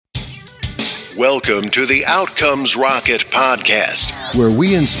Welcome to the Outcomes Rocket podcast, where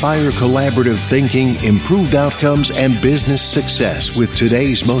we inspire collaborative thinking, improved outcomes, and business success with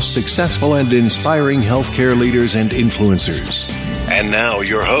today's most successful and inspiring healthcare leaders and influencers. And now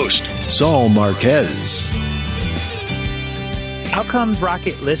your host, Saul Marquez. Outcomes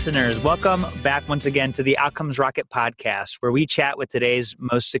Rocket listeners, welcome back once again to the Outcomes Rocket podcast, where we chat with today's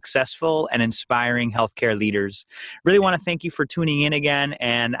most successful and inspiring healthcare leaders. Really want to thank you for tuning in again,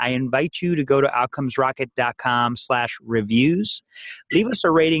 and I invite you to go to outcomesrocket.com/reviews. Leave us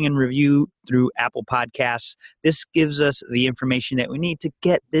a rating and review through Apple Podcasts. This gives us the information that we need to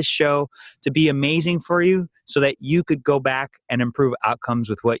get this show to be amazing for you, so that you could go back and improve outcomes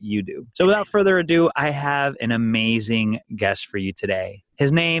with what you do. So without further ado, I have an amazing guest for you today.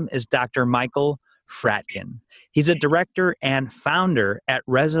 His name is Dr. Michael Fratkin. He's a director and founder at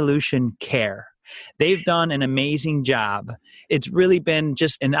Resolution Care. They've done an amazing job. It's really been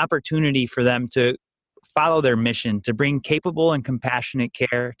just an opportunity for them to follow their mission to bring capable and compassionate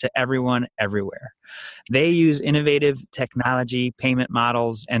care to everyone, everywhere. They use innovative technology, payment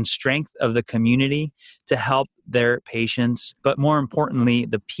models, and strength of the community to help their patients, but more importantly,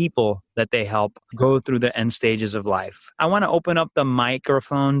 the people that they help go through the end stages of life. I want to open up the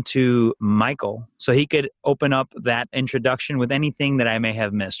microphone to Michael so he could open up that introduction with anything that I may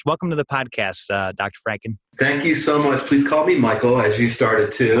have missed. Welcome to the podcast, Dr. Fratkin. Thank you so much. Please call me Michael, as you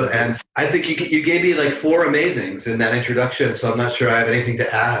started to. And I think you gave me like 4 amazings in that introduction, so I'm not sure I have anything to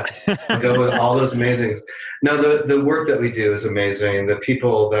add. I'll go with all those amazings. No, the work that we do is amazing. The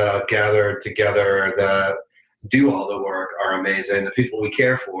people that are gathered together that do all the work are amazing. The people we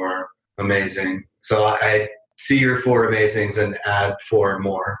care for, amazing. So I see your 4 amazings and add 4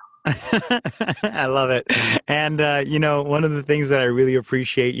 more. I love it. And, one of the things that I really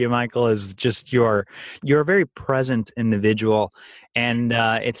appreciate you, Michael, is just you're a very present individual. And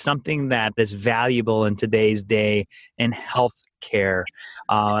it's something that is valuable in today's day in health care.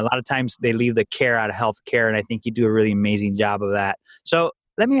 A lot of times they leave the care out of health care, and I think you do a really amazing job of that. So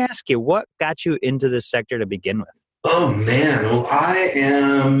let me ask you, what got you into this sector to begin with? Oh, man. Well,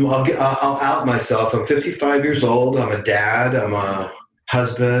 I'll out myself. I'm 55 years old. I'm a dad. I'm a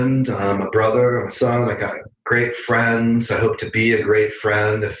husband. I'm a brother. I'm a son. I got great friends. I hope to be a great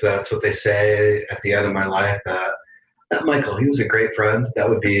friend, if that's what they say at the end of my life. That Michael, he was a great friend. That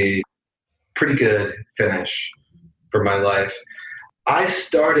would be pretty good finish for my life. I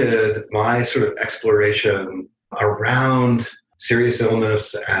started my sort of exploration around serious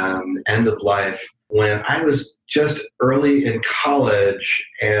illness and end of life when I was just early in college,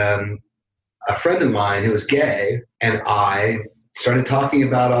 and a friend of mine who was gay and I started talking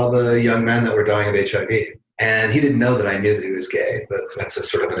about all the young men that were dying of HIV. And he didn't know that I knew that he was gay, but that's a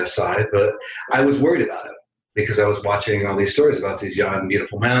sort of an aside. But I was worried about it because I was watching all these stories about these young,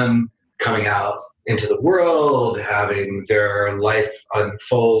 beautiful men coming out into the world, having their life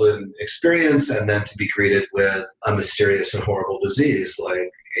unfold and experience, and then to be greeted with a mysterious and horrible disease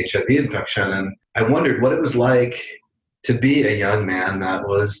like HIV infection. And I wondered what it was like to be a young man that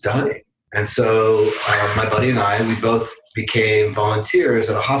was dying. And so my buddy and I, we both became volunteers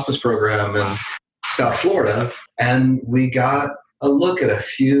at a hospice program in South Florida, and we got a look at a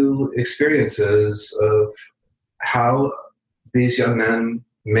few experiences of how these young men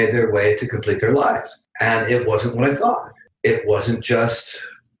made their way to complete their lives. And it wasn't what I thought. It wasn't just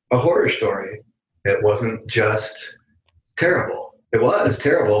a horror story. It wasn't just terrible. It was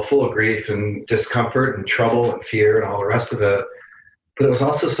terrible, full of grief and discomfort and trouble and fear and all the rest of it. But it was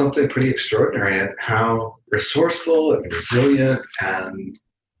also something pretty extraordinary in how resourceful and resilient and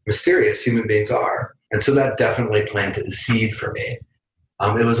mysterious human beings are. And so that definitely planted the seed for me.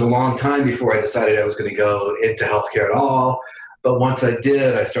 It was a long time before I decided I was going to go into healthcare at all. But once I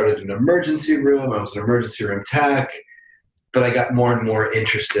did, I started in an emergency room. I was an emergency room tech. But I got more and more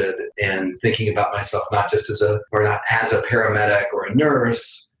interested in thinking about myself, not as a paramedic or a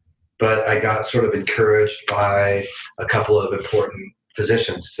nurse, but I got sort of encouraged by a couple of important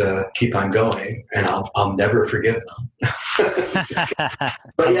physicians to keep on going, and I'll never forgive them.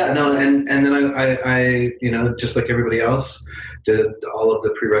 But yeah, no, and then I just like everybody else, did all of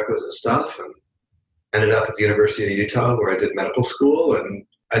the prerequisite stuff and ended up at the University of Utah where I did medical school, and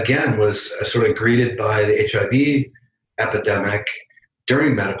again was sort of greeted by the HIV epidemic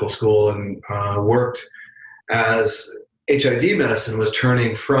during medical school, and worked as HIV medicine was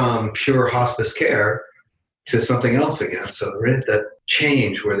turning from pure hospice care to something else again. So right, that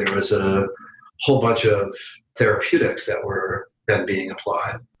change where there was a whole bunch of therapeutics that were then being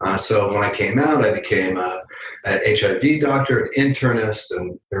applied. So when I came out, I became an HIV doctor, an internist,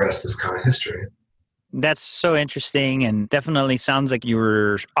 and the rest is kind of history. That's so interesting, and definitely sounds like you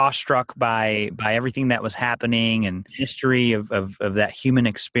were awestruck by everything that was happening and history of that human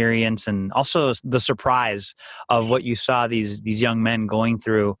experience, and also the surprise of what you saw these young men going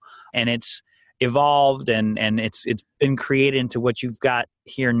through. And it's evolved and it's been created into what you've got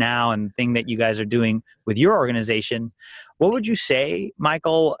here now and the thing that you guys are doing with your organization. What would you say,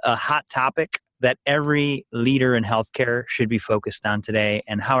 Michael, a hot topic that every leader in healthcare should be focused on today,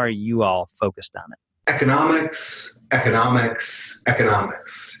 and how are you all focused on it? Economics, economics,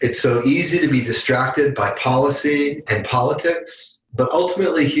 economics. It's so easy to be distracted by policy and politics, but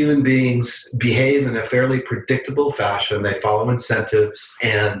ultimately human beings behave in a fairly predictable fashion. They follow incentives,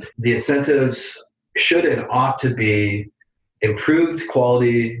 and the incentives should and ought to be improved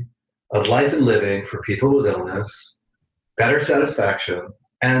quality of life and living for people with illness, better satisfaction,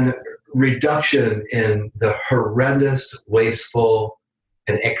 and reduction in the horrendous, wasteful,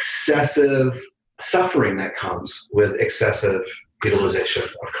 and excessive suffering that comes with excessive utilization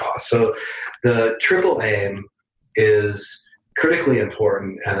of cost. So the triple aim is critically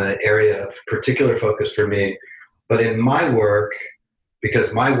important and an area of particular focus for me. But in my work,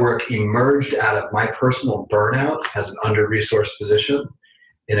 because my work emerged out of my personal burnout as an under-resourced physician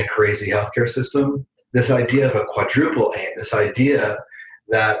in a crazy healthcare system, this idea of a quadruple aim, this idea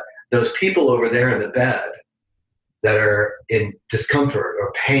that those people over there in the bed that are in discomfort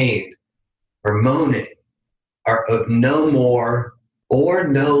or pain or moaning are of no more or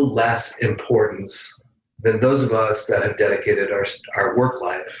no less importance than those of us that have dedicated our work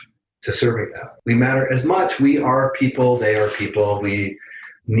life to serving them. We matter as much. We are people, they are people. We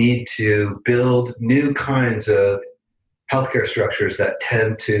need to build new kinds of healthcare structures that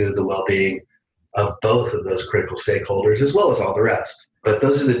tend to the well-being of both of those critical stakeholders as well as all the rest. But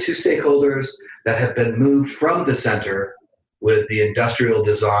those are the two stakeholders that have been moved from the center with the industrial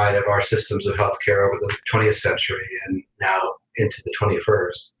design of our systems of healthcare over the 20th century and now into the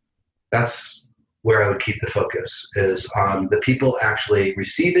 21st. That's where I would keep the focus, is on the people actually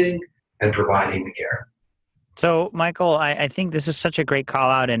receiving and providing the care. So, Michael, I think this is such a great call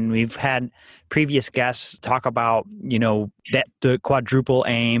out, and we've had previous guests talk about, that the quadruple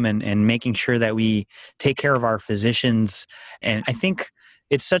aim and making sure that we take care of our physicians. And I think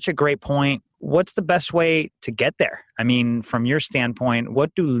it's such a great point. What's the best way to get there? I mean, from your standpoint,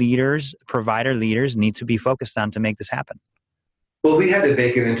 what do provider leaders need to be focused on to make this happen? Well, we had to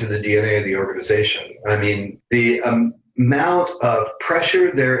bake it into the DNA of the organization. I mean, the amount of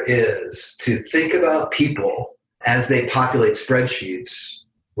pressure there is to think about people as they populate spreadsheets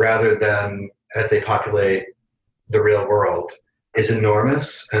rather than as they populate the real world is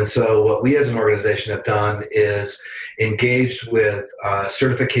enormous. And so what we as an organization have done is engaged with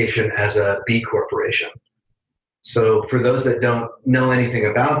certification as a B Corporation. So for those that don't know anything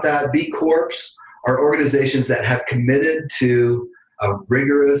about that, B Corps are organizations that have committed to a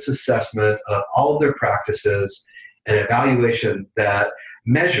rigorous assessment of all of their practices and evaluation that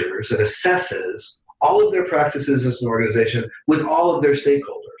measures and assesses all of their practices as an organization with all of their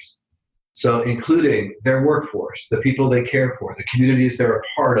stakeholders. So including their workforce, the people they care for, the communities they're a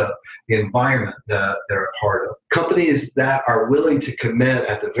part of, the environment that they're a part of. Companies that are willing to commit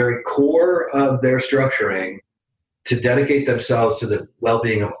at the very core of their structuring to dedicate themselves to the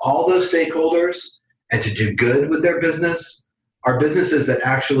well-being of all those stakeholders and to do good with their business are businesses that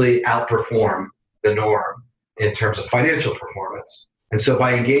actually outperform the norm in terms of financial performance. And so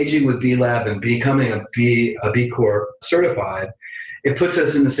by engaging with B-Lab and becoming a B Corp certified, it puts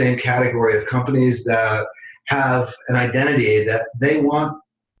us in the same category of companies that have an identity that they want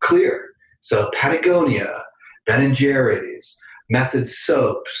clear. So Patagonia, Ben & Jerry's, Method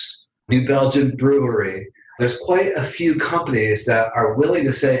Soaps, New Belgium Brewery. There's quite a few companies that are willing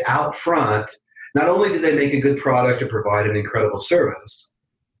to say out front, not only do they make a good product and provide an incredible service,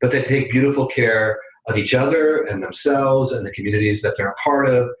 but they take beautiful care of each other and themselves and the communities that they're a part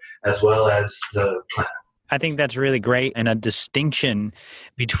of, as well as the planet. I think that's really great, and a distinction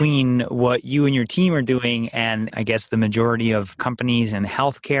between what you and your team are doing and I guess the majority of companies in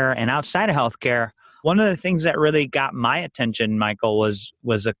healthcare and outside of healthcare. One of the things that really got my attention, Michael,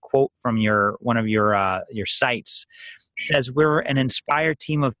 was a quote from one of your sites. It says, "We're an inspired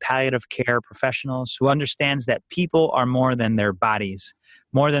team of palliative care professionals who understands that people are more than their bodies,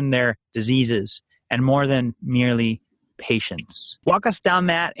 more than their diseases, and more than merely patients." Walk us down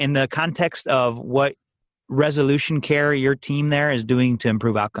that in the context of what Resolution Care, your team there, is doing to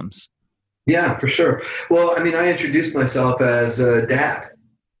improve outcomes. Yeah, for sure. Well, I mean, I introduced myself as a dad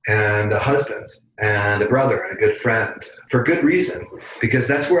and a husband and a brother and a good friend for good reason, because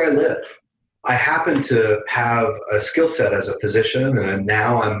that's where I live. I happen to have a skill set as a physician, and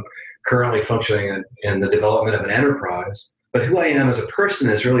now I'm currently functioning in the development of an enterprise. But who I am as a person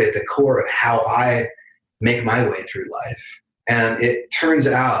is really at the core of how I make my way through life. And it turns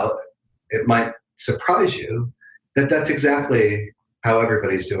out, it might surprise you, that that's exactly how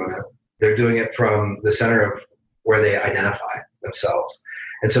everybody's doing it. They're doing it from the center of where they identify themselves.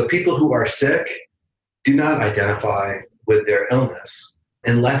 And so people who are sick do not identify with their illness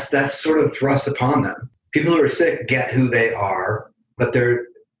unless that's sort of thrust upon them. People who are sick get who they are, but they're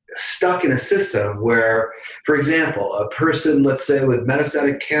stuck in a system where, for example, a person, let's say with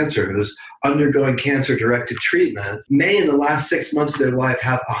metastatic cancer who's undergoing cancer-directed treatment may in the last 6 months of their life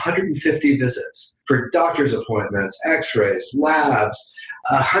have 150 visits for doctor's appointments, x-rays, labs,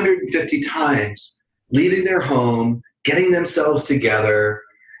 150 times, leaving their home, getting themselves together,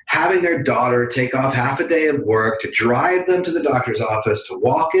 having their daughter take off half a day of work to drive them to the doctor's office, to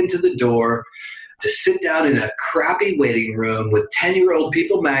walk into the door, to sit down in a crappy waiting room with 10-year-old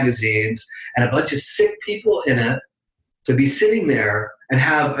People magazines and a bunch of sick people in it, to be sitting there and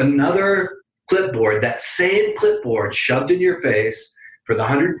have another clipboard, that same clipboard shoved in your face for the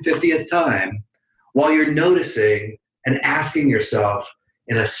 150th time, while you're noticing and asking yourself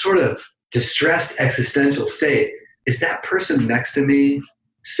in a sort of distressed existential state, is that person next to me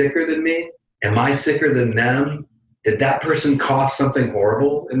sicker than me? Am I sicker than them? Did that person cough something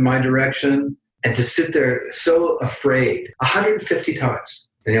horrible in my direction? And to sit there so afraid 150 times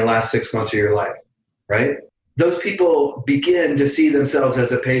in your last 6 months of your life, right? Those people begin to see themselves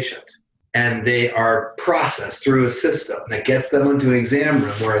as a patient, and they are processed through a system that gets them into an exam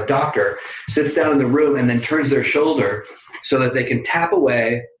room where a doctor sits down in the room and then turns their shoulder so that they can tap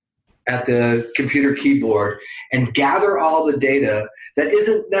away at the computer keyboard and gather all the data that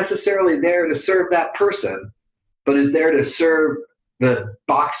isn't necessarily there to serve that person, but is there to serve the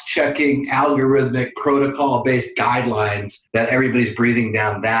box-checking, algorithmic, protocol-based guidelines that everybody's breathing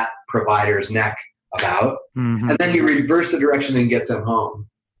down that provider's neck about. Mm-hmm. And then you reverse the direction and get them home.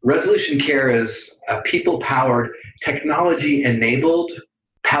 Resolution Care is a people-powered, technology-enabled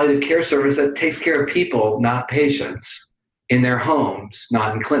palliative care service that takes care of people, not patients, in their homes,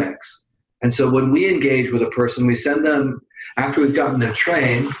 not in clinics. And so when we engage with a person, we send them, after we've gotten them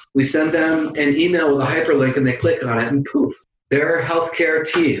trained, we send them an email with a hyperlink and they click on it and poof. Their healthcare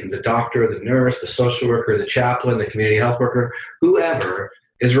team, the doctor, the nurse, the social worker, the chaplain, the community health worker, whoever,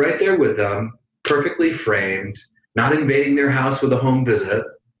 is right there with them, perfectly framed, not invading their house with a home visit,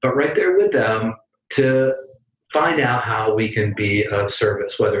 but right there with them to find out how we can be of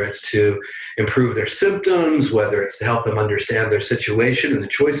service, whether it's to improve their symptoms, whether it's to help them understand their situation and the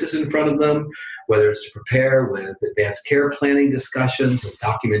choices in front of them, whether it's to prepare with advanced care planning discussions and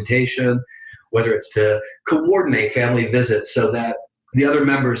documentation, whether it's to coordinate family visits so that the other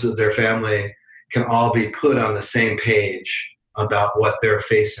members of their family can all be put on the same page about what they're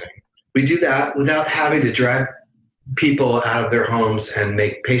facing. We do that without having to drag people out of their homes and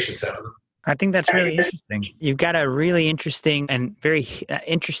make patients out of them. I think that's really interesting. You've got a really interesting and very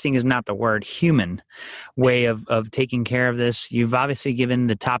interesting is not the word, human way of taking care of this. You've obviously given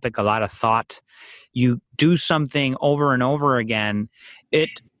the topic a lot of thought. You do something over and over again,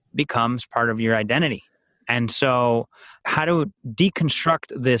 it becomes part of your identity. And so how to deconstruct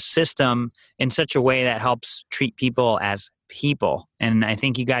this system in such a way that helps treat people as people. And I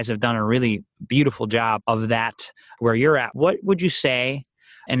think you guys have done a really beautiful job of that where you're at. What would you say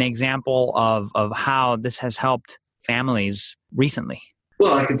an example of how this has helped families recently?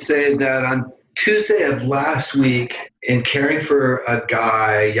 Well, I could say that on Tuesday of last week, in caring for a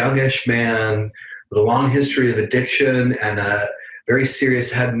guy, youngish man with a long history of addiction and a very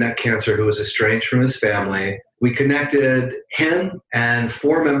serious head and neck cancer who was estranged from his family, we connected him and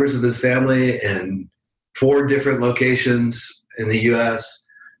 4 members of his family in 4 different locations in the U.S.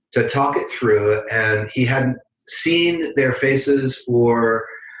 to talk it through. And he hadn't seen their faces for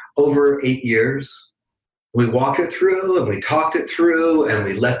over 8 years. We walked it through and we talked it through and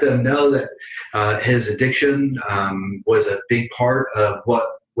we let them know that his addiction was a big part of what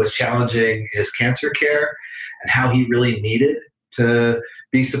was challenging his cancer care and how he really needed to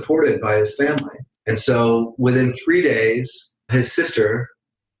be supported by his family. And so within 3 days, his sister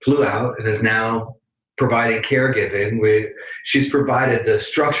flew out and is now providing caregiving. She's provided the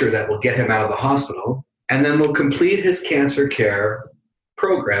structure that will get him out of the hospital, and then we'll complete his cancer care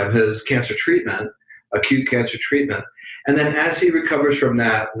program, his cancer treatment, acute cancer treatment. And then as he recovers from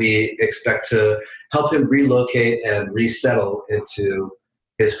that, we expect to help him relocate and resettle into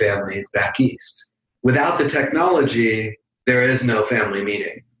his family back east. Without the technology, there is no family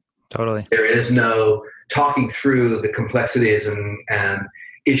meeting. Totally. There is no talking through the complexities and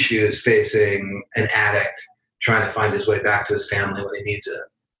issues facing an addict trying to find his way back to his family when he needs it.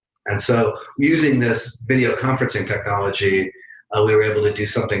 And so using this video conferencing technology, we were able to do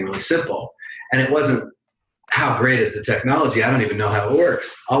something really simple. And it wasn't, how great is the technology? I don't even know how it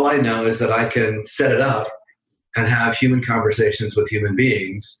works. All I know is that I can set it up and have human conversations with human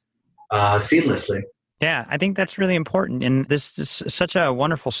beings seamlessly. Yeah, I think that's really important. And this is such a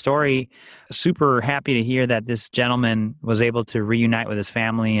wonderful story. Super happy to hear that this gentleman was able to reunite with his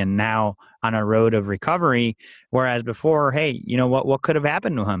family and now on a road of recovery. Whereas before, hey, you know, what could have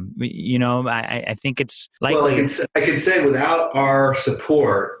happened to him? You know, I think it's likely. Well, I can say without our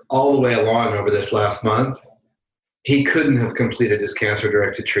support all the way along over this last month, he couldn't have completed his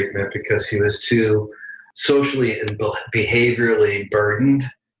cancer-directed treatment because he was too socially and behaviorally burdened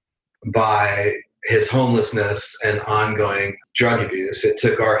by his homelessness and ongoing drug abuse. It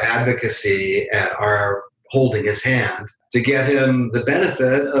took our advocacy and our holding his hand to get him the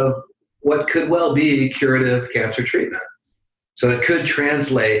benefit of what could well be curative cancer treatment. So it could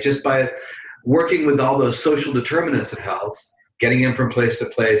translate just by working with all those social determinants of health, getting him from place to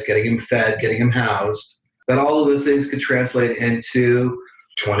place, getting him fed, getting him housed, that all of those things could translate into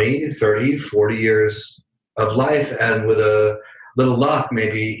 20, 30, 40 years of life, and with a little luck,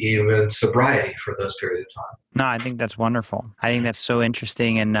 maybe even sobriety for those periods of time. No, I think that's wonderful. I think that's so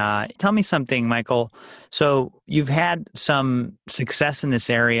interesting. And tell me something, Michael. So you've had some success in this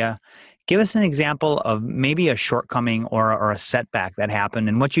area. Give us an example of maybe a shortcoming or a setback that happened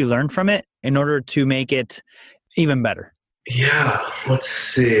and what you learned from it in order to make it even better. Yeah, let's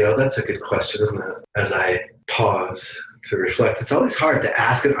see. Oh, that's a good question, isn't it? As I pause to reflect, it's always hard to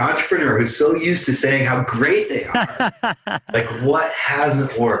ask an entrepreneur who's so used to saying how great they are. Like, what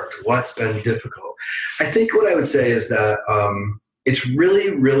hasn't worked? What's been difficult? I think what I would say is that it's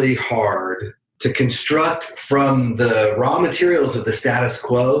really, really hard to construct from the raw materials of the status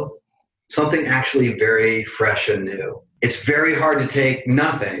quo something actually very fresh and new. It's very hard to take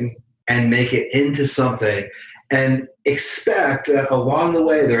nothing and make it into something and expect that along the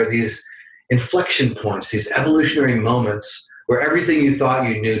way there are these inflection points, these evolutionary moments where everything you thought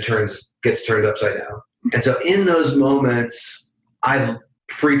you knew gets turned upside down. And so in those moments, I've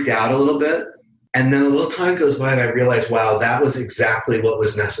freaked out a little bit. And then a little time goes by and I realize, wow, that was exactly what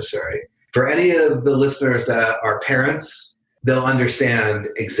was necessary. For any of the listeners that are parents, they'll understand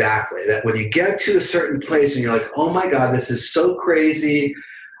exactly that when you get to a certain place and you're like, oh my God, this is so crazy,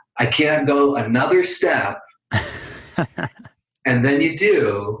 I can't go another step. And then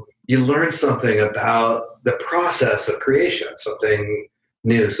you learn something about the process of creation, something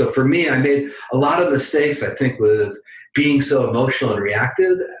new. So for me, I made a lot of mistakes, I think, with being so emotional and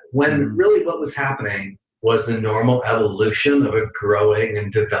reactive, when really what was happening was the normal evolution of a growing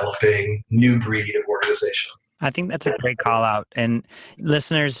and developing new breed of organization. I think that's a great call out. And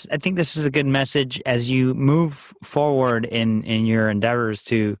listeners, I think this is a good message as you move forward in your endeavors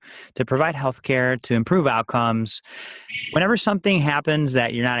to provide healthcare, to improve outcomes. Whenever something happens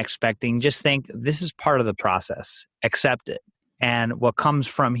that you're not expecting, just think this is part of the process. Accept it. And what comes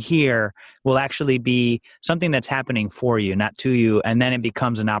from here will actually be something that's happening for you, not to you. And then it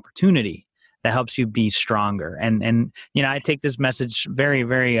becomes an opportunity that helps you be stronger. And you know, I take this message very,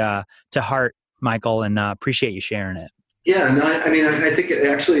 very to heart, Michael, and appreciate you sharing it. Yeah, no, I mean, I think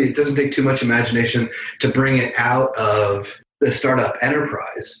it doesn't take too much imagination to bring it out of the startup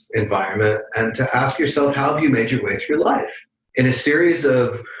enterprise environment and to ask yourself, how have you made your way through life? In a series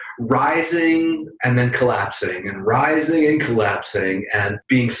of rising and then collapsing and rising and collapsing and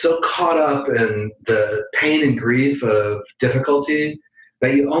being so caught up in the pain and grief of difficulty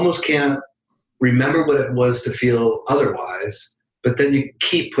that you almost can't remember what it was to feel otherwise. But then you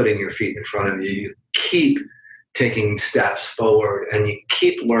keep putting your feet in front of you. You keep taking steps forward and you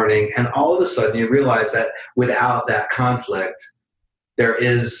keep learning. And all of a sudden you realize that without that conflict, there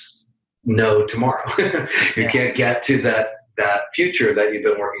is no tomorrow. You can't get to that future that you've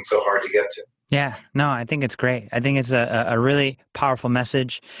been working so hard to get to. Yeah, no, I think it's great. I think it's a really powerful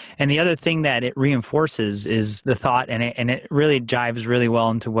message. And the other thing that it reinforces is the thought, and it really jives really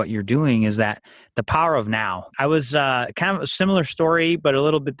well into what you're doing, is that the power of now. I was kind of a similar story, but a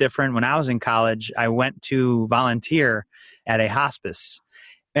little bit different. When I was in college, I went to volunteer at a hospice.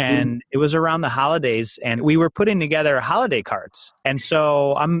 And it was around the holidays, and we were putting together holiday cards. And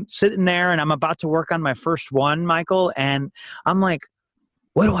so I'm sitting there, and I'm about to work on my first one, Michael, and I'm like,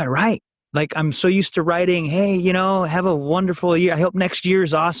 what do I write? Like, I'm so used to writing, hey, you know, have a wonderful year. I hope next year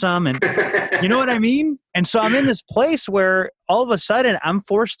is awesome. And you know what I mean? And so I'm in this place where all of a sudden I'm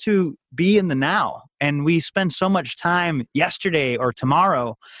forced to be in the now. And we spend so much time yesterday or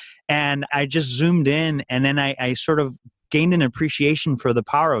tomorrow. And I just zoomed in, and then I sort of gained an appreciation for the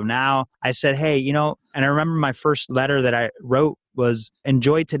power of now. I said, hey, you know, and I remember my first letter that I wrote was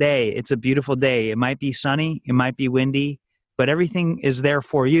enjoy today. It's a beautiful day. It might be sunny, it might be windy, but everything is there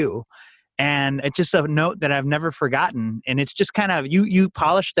for you. And it's just a note that I've never forgotten. And it's just kind of, you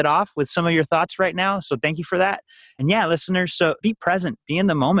polished it off with some of your thoughts right now. So thank you for that. And yeah, listeners, so be present, be in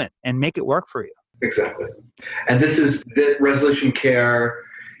the moment, and make it work for you. Exactly. And the Resolution Care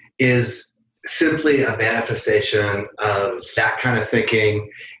is simply a manifestation of that kind of thinking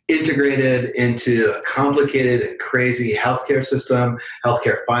integrated into a complicated and crazy healthcare system,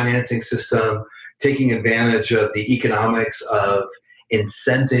 healthcare financing system, taking advantage of the economics of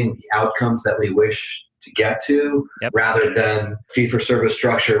incenting the outcomes that we wish to get to, rather than fee-for-service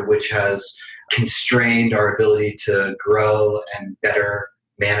structure, which has constrained our ability to grow and better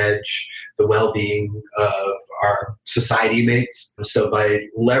manage the well-being of our society mates. So by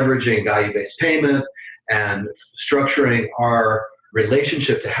leveraging value-based payment and structuring our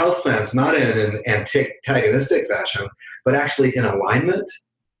relationship to health plans, not in an antagonistic fashion, but actually in alignment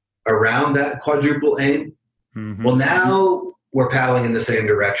around that quadruple aim, well, now we're paddling in the same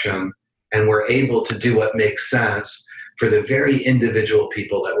direction, and we're able to do what makes sense for the very individual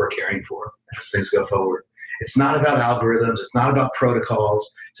people that we're caring for as things go forward. It's not about algorithms. It's not about protocols.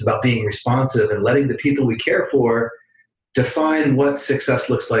 It's about being responsive and letting the people we care for define what success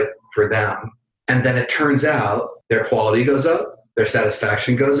looks like for them. And then it turns out their quality goes up, their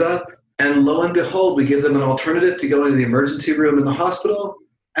satisfaction goes up, and lo and behold, we give them an alternative to go into the emergency room in the hospital,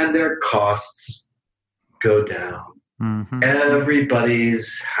 and their costs go down.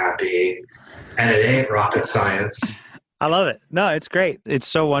 Everybody's happy, and it ain't rocket science. I love it. No, it's great. It's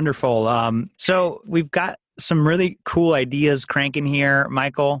so wonderful. So we've got some really cool ideas cranking here,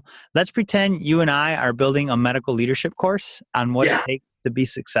 Michael. Let's pretend you and I are building a medical leadership course on what it takes to be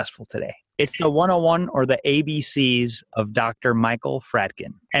successful today. It's the 101 or the ABCs of Dr. Michael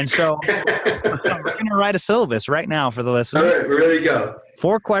Fradkin. And so we're going to write a syllabus right now for the listener. All right, we're ready to go.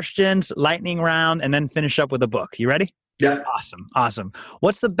 4 questions, lightning round, and then finish up with a book. You ready? Yeah. Awesome.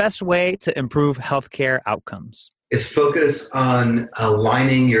 What's the best way to improve healthcare outcomes? Is focus on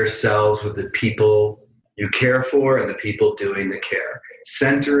aligning yourselves with the people you care for and the people doing the care.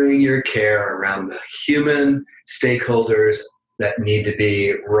 Centering your care around the human stakeholders that need to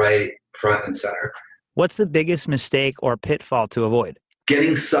be right front and center. What's the biggest mistake or pitfall to avoid?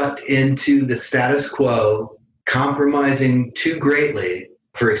 Getting sucked into the status quo, compromising too greatly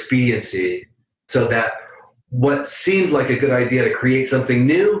for expediency, so that what seemed like a good idea to create something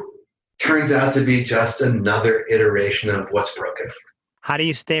new turns out to be just another iteration of what's broken. How do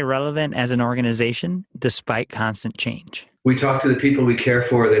you stay relevant as an organization despite constant change? We talk to the people we care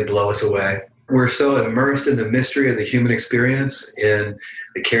for, they blow us away. We're so immersed in the mystery of the human experience, in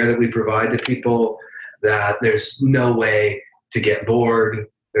the care that we provide to people, that there's no way to get bored.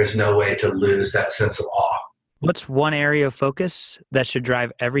 There's no way to lose that sense of awe. What's one area of focus that should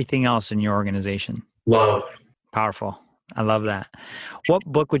drive everything else in your organization? Love. Powerful. I love that. What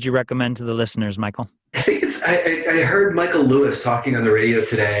book would you recommend to the listeners, Michael? I think I heard Michael Lewis talking on the radio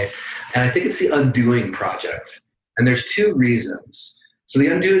today, and I think it's The Undoing Project. And there's 2 reasons. So The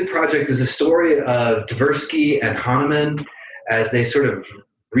Undoing Project is a story of Tversky and Hahnemann as they sort of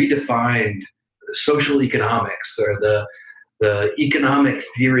redefined social economics, or the economic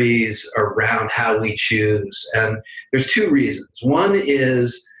theories around how we choose. And there's 2 reasons. One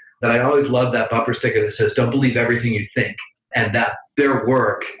is that I always love that bumper sticker that says, "Don't believe everything you think." And that their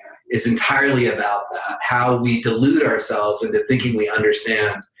work is entirely about that, how we delude ourselves into thinking we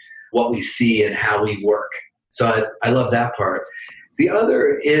understand what we see and how we work. So I love that part. The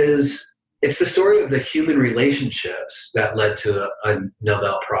other is, it's the story of the human relationships that led to a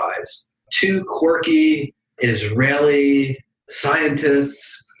Nobel Prize. 2 quirky Israeli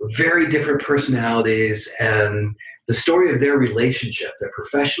scientists, very different personalities, and the story of their relationship, their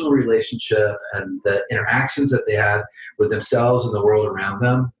professional relationship, and the interactions that they had with themselves and the world around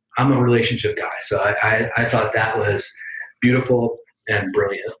them. I'm a relationship guy, so I thought that was beautiful and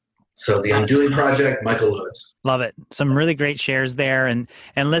brilliant. So The Undoing Project, Michael Lewis. Love it. Some really great shares there. And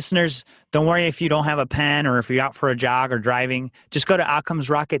listeners, don't worry if you don't have a pen or if you're out for a jog or driving. Just go to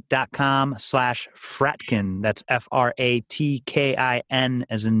outcomesrocket.com/Fradkin. That's Fratkin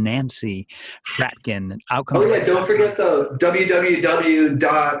as in Nancy. Fradkin. Don't forget though,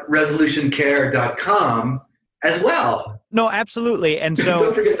 www.resolutioncare.com as well. No, absolutely. And so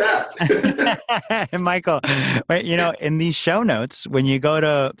don't forget that. And Michael, in these show notes, when you go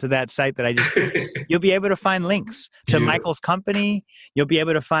to that site that I just, you'll be able to find links to Michael's company. You'll be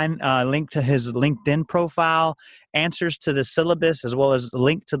able to find a link to his LinkedIn profile, answers to the syllabus, as well as a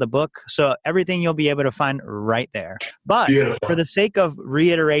link to the book. So everything you'll be able to find right there. But for the sake of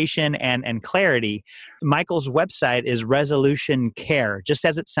reiteration and clarity, Michael's website is Resolution Care, just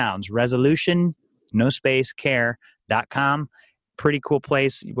as it sounds, Resolution, no space, care.com. Pretty cool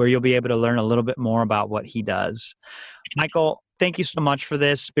place where you'll be able to learn a little bit more about what he does. Michael, thank you so much for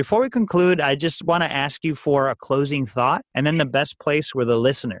this. Before we conclude, I just want to ask you for a closing thought and then the best place where the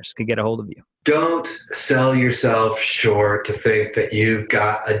listeners could get a hold of you. Don't sell yourself short to think that you've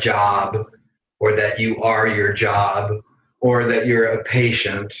got a job, or that you are your job, or that you're a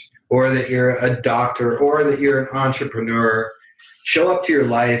patient, or that you're a doctor, or that you're an entrepreneur. Show up to your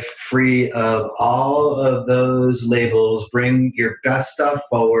life free of all of those labels. Bring your best stuff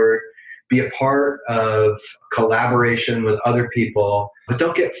forward. Be a part of collaboration with other people. But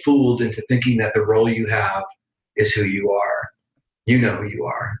don't get fooled into thinking that the role you have is who you are. You know who you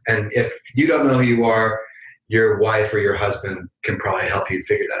are. And if you don't know who you are, your wife or your husband can probably help you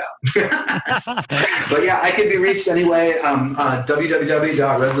figure that out. But yeah, I can be reached anyway.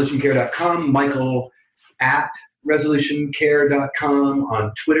 www.resolutioncare.com. Michael at resolutioncare.com,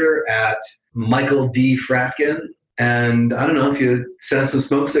 on Twitter at Michael D. Fratkin. And I don't know, if you send some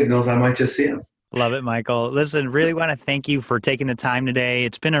smoke signals, I might just see them. Love it, Michael. Listen, really want to thank you for taking the time today.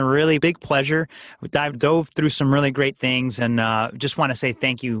 It's been a really big pleasure. I've dove through some really great things, and just want to say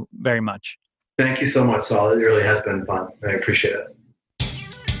thank you very much. Thank you so much, Saul. It really has been fun. I appreciate it.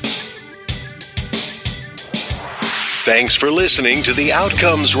 Thanks for listening to the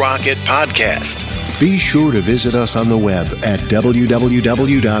Outcomes Rocket podcast. Be sure to visit us on the web at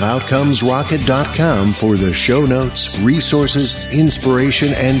www.outcomesrocket.com for the show notes, resources,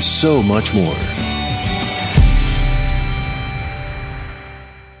 inspiration, and so much more.